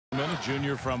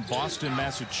junior from Boston,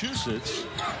 Massachusetts.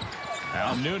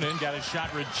 Al Noonan got his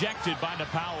shot rejected by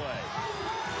Napawe.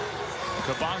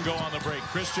 Kabongo on the break.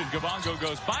 Christian Kabongo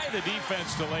goes by the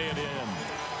defense to lay it in.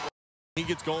 He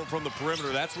gets going from the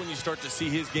perimeter. That's when you start to see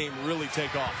his game really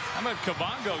take off. How about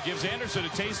Kabongo gives Anderson a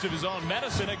taste of his own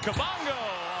medicine, and Kabongo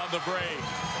on the break.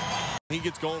 He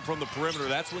gets going from the perimeter.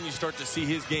 That's when you start to see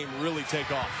his game really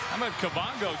take off. How about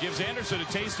Kabongo gives Anderson a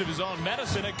taste of his own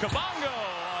medicine, and Kabongo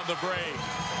on the break.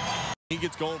 He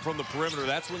gets going from the perimeter.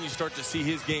 That's when you start to see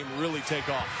his game really take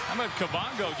off. How about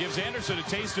Kabongo gives Anderson a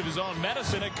taste of his own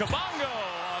medicine, and Kabongo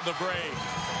on the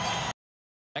break.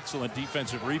 Excellent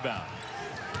defensive rebound.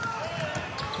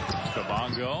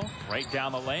 Kabongo right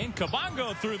down the lane.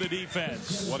 Kabongo through the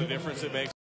defense. What a difference it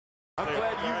makes. I'm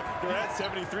glad they're at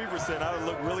 73%. I would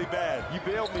look really bad. You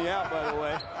bailed me out, by the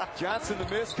way. Johnson the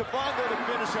miss. Kabongo to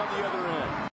finish on the other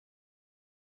end.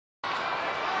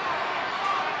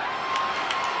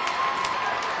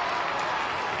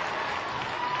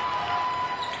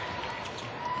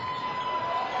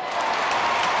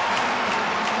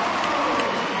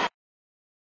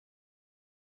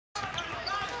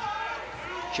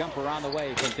 Jumper on the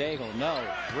way from Daigle. No.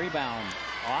 Rebound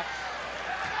off.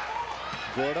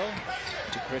 Gordo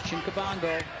to Christian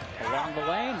Kabongo. Along the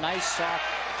lane. Nice soft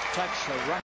touch. A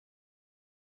run.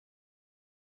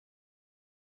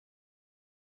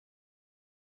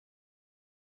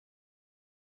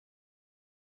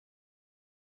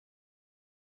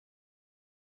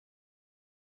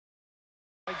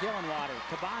 Gillenwater.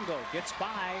 Kabongo gets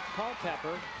by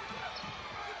Culpepper.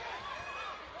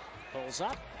 Pulls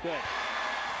up. Good.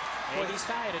 He's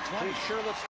tied at 20. Sure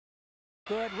looks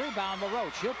good. Rebound,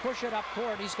 LaRoche. He'll push it up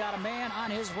court. He's got a man on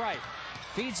his right.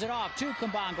 Feeds it off to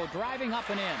Kabongo, driving up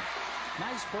and in.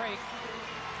 Nice break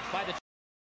by the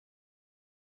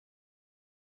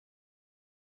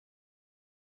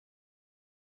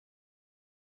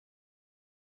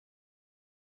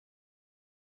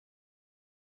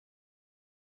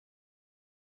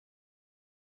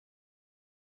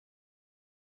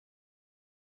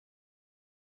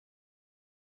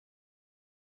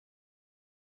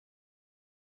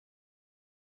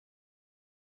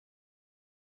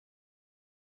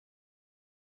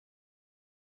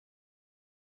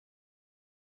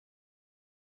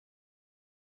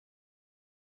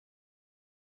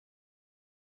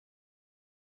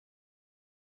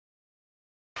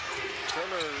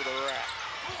Trimmer to the rack.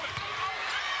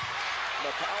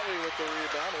 Napawe with the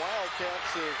rebound.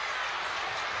 Wildcats have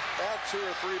had 2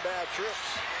 or 3 bad trips.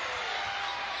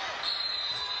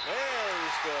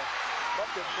 There's the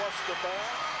bucket plus the foul.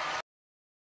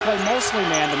 Play mostly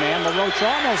man-to-man. LaRoche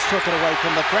almost took it away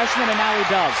from the freshman, and now he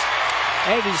does.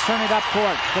 Aggies turn it up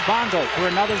court. Kabongo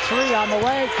for another 3 on the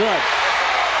way. Good.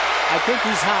 I think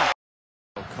he's hot.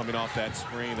 Coming off that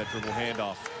screen, that dribble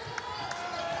handoff.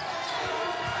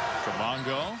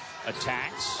 Kabongo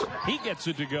attacks. He gets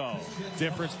it to go.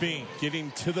 Difference being getting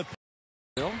to the.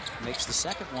 Bill makes the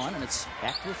second one, and it's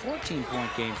back to a 14-point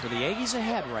game for the Aggies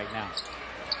ahead right now.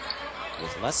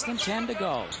 With less than 10 to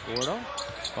go. Gordo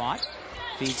caught.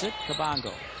 Feeds it.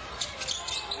 Kabongo.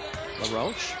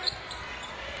 LaRoche.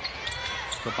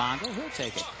 Kabongo. He'll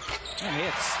take it. And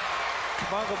hits.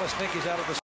 Kabongo must think he's out of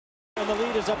the. And the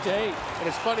lead is up to 8. And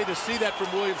it's funny to see that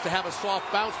from Williams, to have a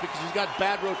soft bounce, because he's got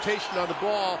bad rotation on the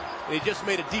ball, and he just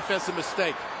made a defensive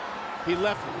mistake. He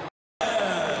left.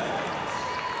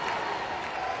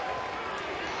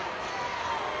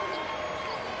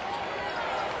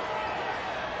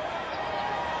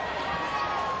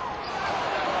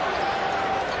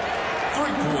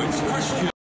 Christian.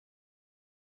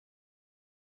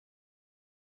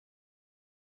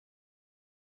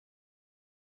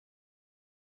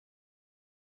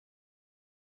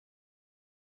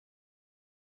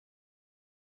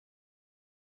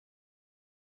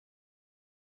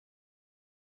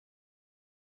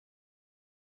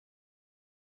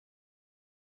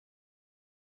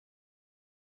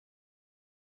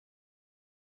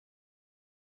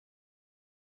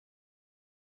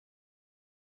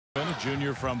 A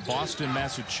junior from Boston,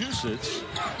 Massachusetts.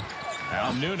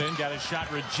 Al Noonan got his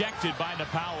shot rejected by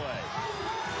Napawe.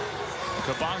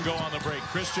 Kabongo on the break.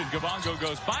 Christian Kabongo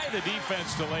goes by the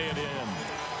defense to lay it in.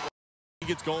 He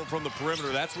gets going from the perimeter.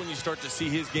 That's when you start to see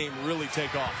his game really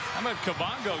take off. How about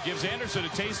Kabongo gives Anderson a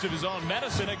taste of his own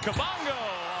medicine, and Kabongo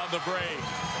on the break.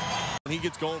 He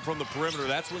gets going from the perimeter.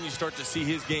 That's when you start to see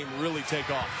his game really take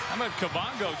off. How about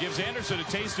Kabongo gives Anderson a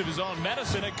taste of his own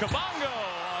medicine, and Kabongo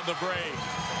on the break.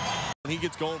 He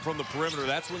gets going from the perimeter.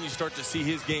 That's when you start to see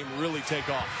his game really take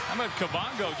off. How about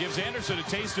Kabongo gives Anderson a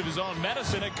taste of his own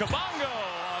medicine, and Kabongo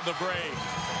on the break.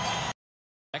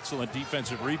 Excellent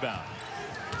defensive rebound.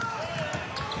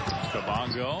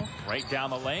 Kabongo right down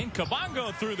the lane.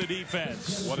 Kabongo through the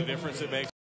defense. What a difference it makes.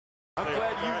 I'm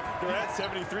glad They're at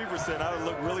 73%. I would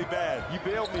look really bad. you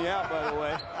bailed me out, by the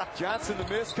way. Johnson the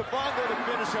miss. Kabongo to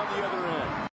finish on the other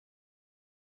end.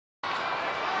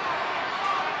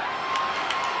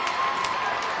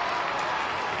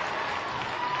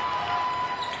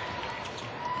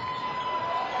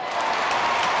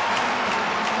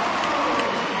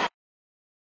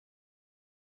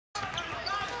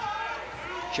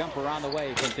 Jumper on the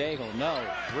way from Daigle. No.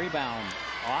 Rebound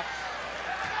off.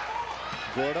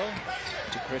 Gordo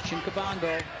to Christian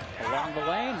Kabongo. Along the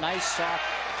lane. Nice soft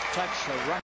touch. A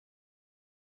run.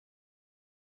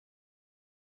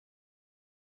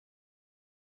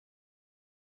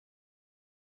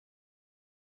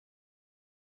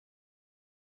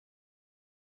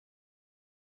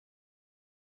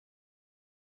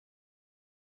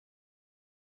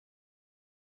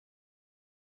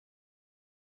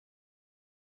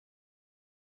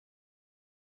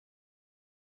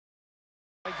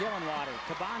 Gillenwater.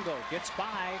 Kabongo gets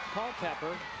by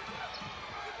Culpepper.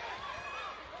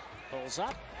 Pulls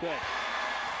up. Good.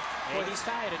 And he's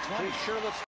tied at 20. Sure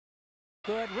looks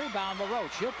good. Rebound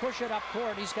LaRoche. He'll push it up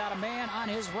court. He's got a man on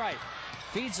his right.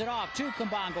 Feeds it off to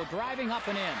Kabongo. Driving up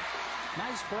and in.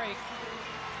 Nice break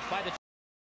by the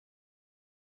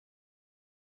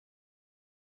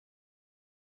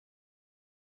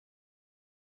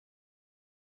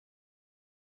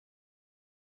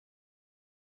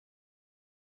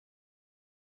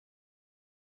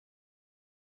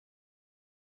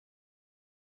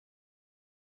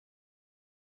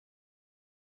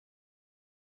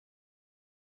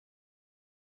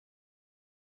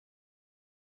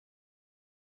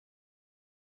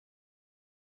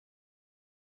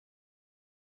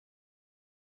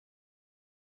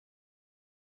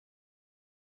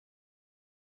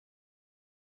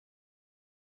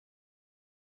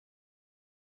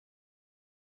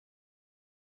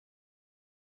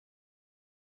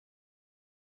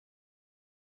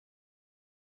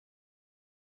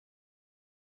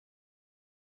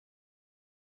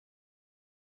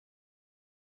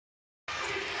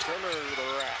Trimmer to the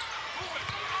rack.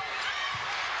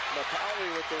 Napowi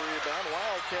with the rebound.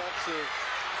 Wildcats have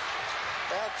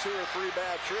had 2 or 3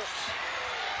 bad trips.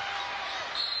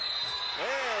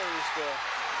 There's the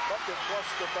bucket plus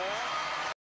the foul.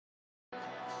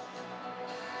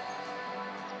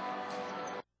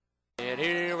 And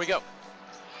here we go.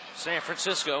 San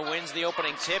Francisco wins the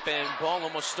opening tip, and ball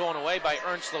almost stolen away by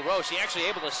Ernst LaRoche. He actually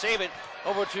able to save it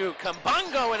over to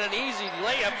Kabongo and an easy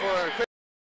layup for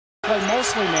play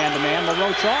mostly man-to-man.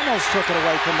 LaRoche almost took it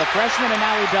away from the freshman, and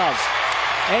now he does.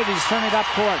 Aggies turn it up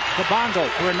court. Kabongo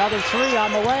for another 3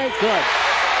 on the way. Good.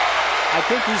 I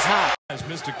think he's hot. Has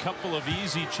missed a couple of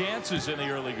easy chances in the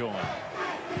early going.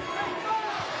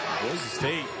 Boise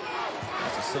State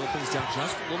has to settle things down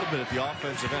just a little bit at the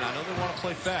offensive end. I know they want to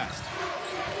play fast.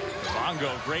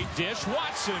 Kabongo, great dish.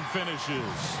 Watson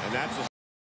finishes. And that's a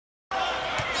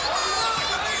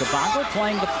Kabongo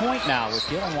playing the point now with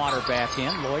Gillenwater back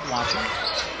in. Lloyd watching.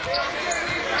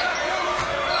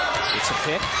 It's a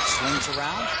pick. Swings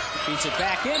around. Feeds it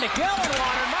back in to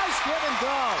Gillenwater. Nice give and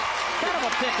go. Kind of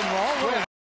a pick and roll.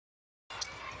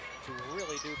 To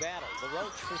really do battle.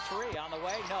 LaRoche for 3 on the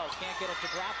way. No, can't get it to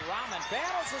drop. Rahman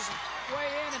battles his way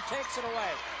in and takes it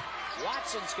away.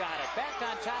 Watson's got it. Back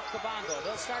on top, Kabongo.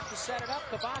 They'll start to set it up.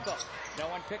 Kabongo. No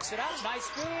one picks it up. Nice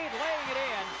speed. Laying it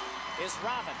in is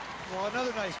Rahman. Well,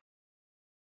 another nice.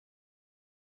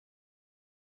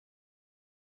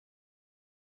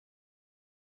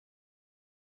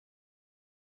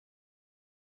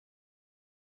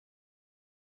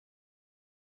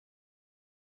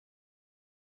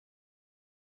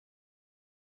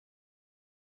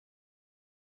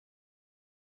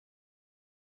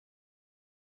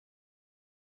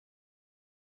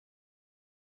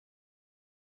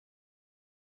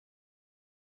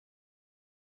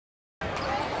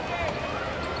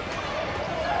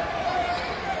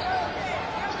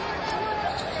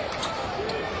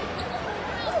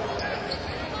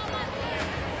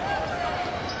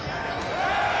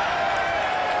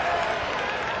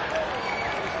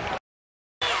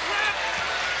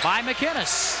 By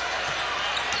McInnes.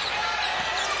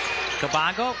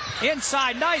 Kabongo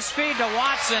inside. Nice feed to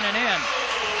Watson and in.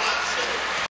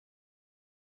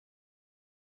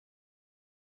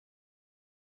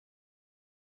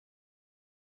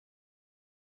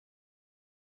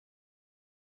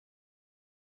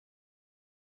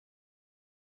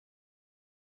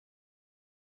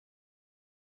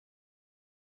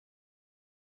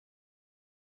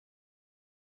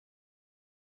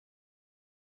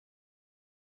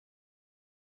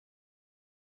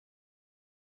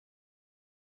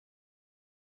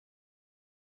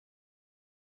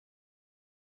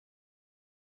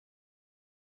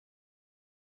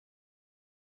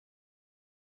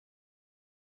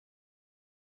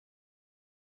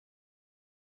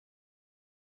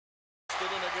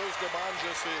 goes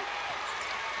Kabongo.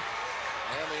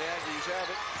 And the Aggies have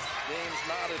it. Game's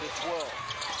knotted at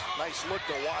 12. Nice look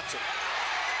to Watson.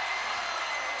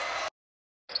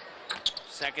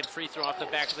 Second free throw off the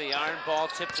back of the iron. Ball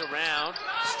tipped around.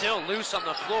 Still loose on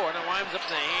the floor. And it winds up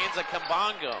in the hands of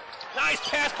Kabongo. Nice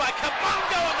pass by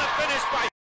Kabongo and the finish by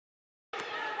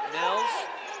Mills.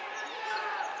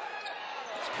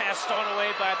 It's pass stolen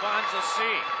away by Bonza C.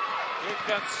 Here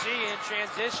comes C in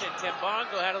transition.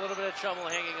 Kabongo had a little bit of trouble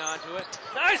hanging on to it.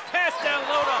 Nice pass down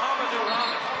low to Hamadou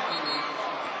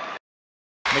Rahman.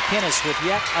 McInnes with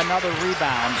yet another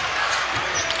rebound.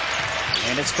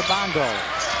 And it's Kabongo.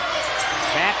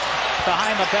 Back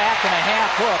behind the back and a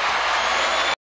half hook.